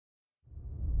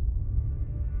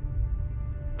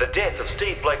The death of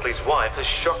Steve Blakely's wife has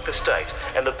shocked the state,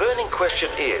 and the burning question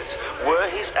is, were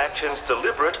his actions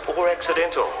deliberate or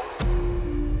accidental?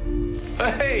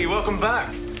 Hey, welcome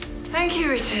back. Thank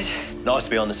you, Richard. Nice to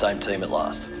be on the same team at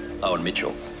last. Owen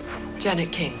Mitchell.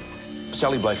 Janet King.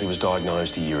 Sally Blakely was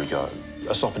diagnosed a year ago.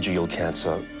 Esophageal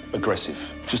cancer,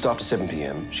 aggressive. Just after 7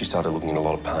 p.m, she started looking in a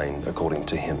lot of pain, according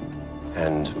to him.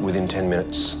 And within 10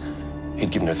 minutes, he'd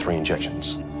given her 3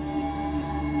 injections.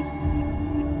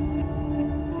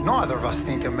 Neither of us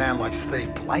think a man like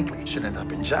Steve Blakely should end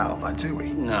up in jail, though, do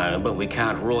we? No, but we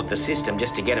can't rort the system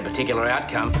just to get a particular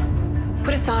outcome.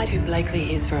 Put aside who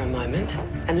Blakely is for a moment,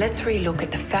 and let's re-look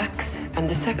at the facts and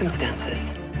the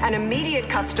circumstances. An immediate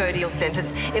custodial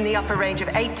sentence in the upper range of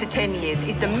 8 to 10 years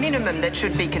is the minimum that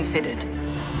should be considered.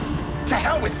 To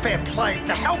hell with fair play,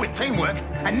 to hell with teamwork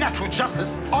and natural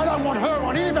justice. I don't want her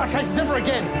on any of our cases ever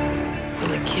again. Well,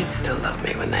 the kids still love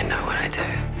me when they know what I do.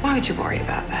 Why would you worry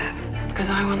about that? Because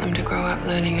I want them to grow up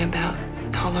learning about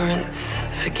tolerance,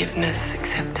 forgiveness,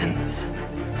 acceptance.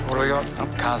 So what do we got? Oh,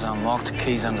 car's unlocked,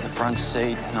 keys under the front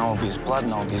seat, no obvious blood,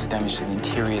 no obvious damage to the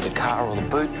interior of the car or the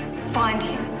boot. Find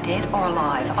him, dead or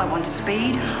alive. I want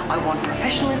speed, I want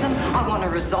professionalism, I want a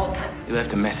result. He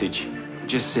left a message. It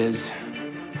just says,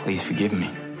 please forgive me.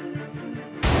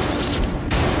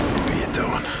 What are you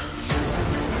doing?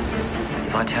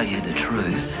 If I tell you the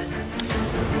truth,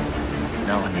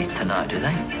 no one needs to know, do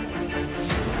they?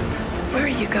 Where are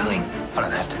you going? I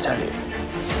don't have to tell you.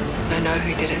 I know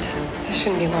who did it. I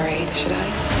shouldn't be worried, should I?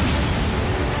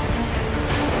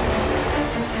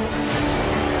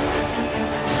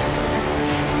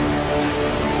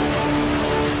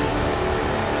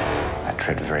 I'd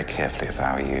tread very carefully if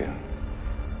I were you.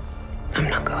 I'm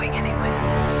not going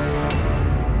anywhere.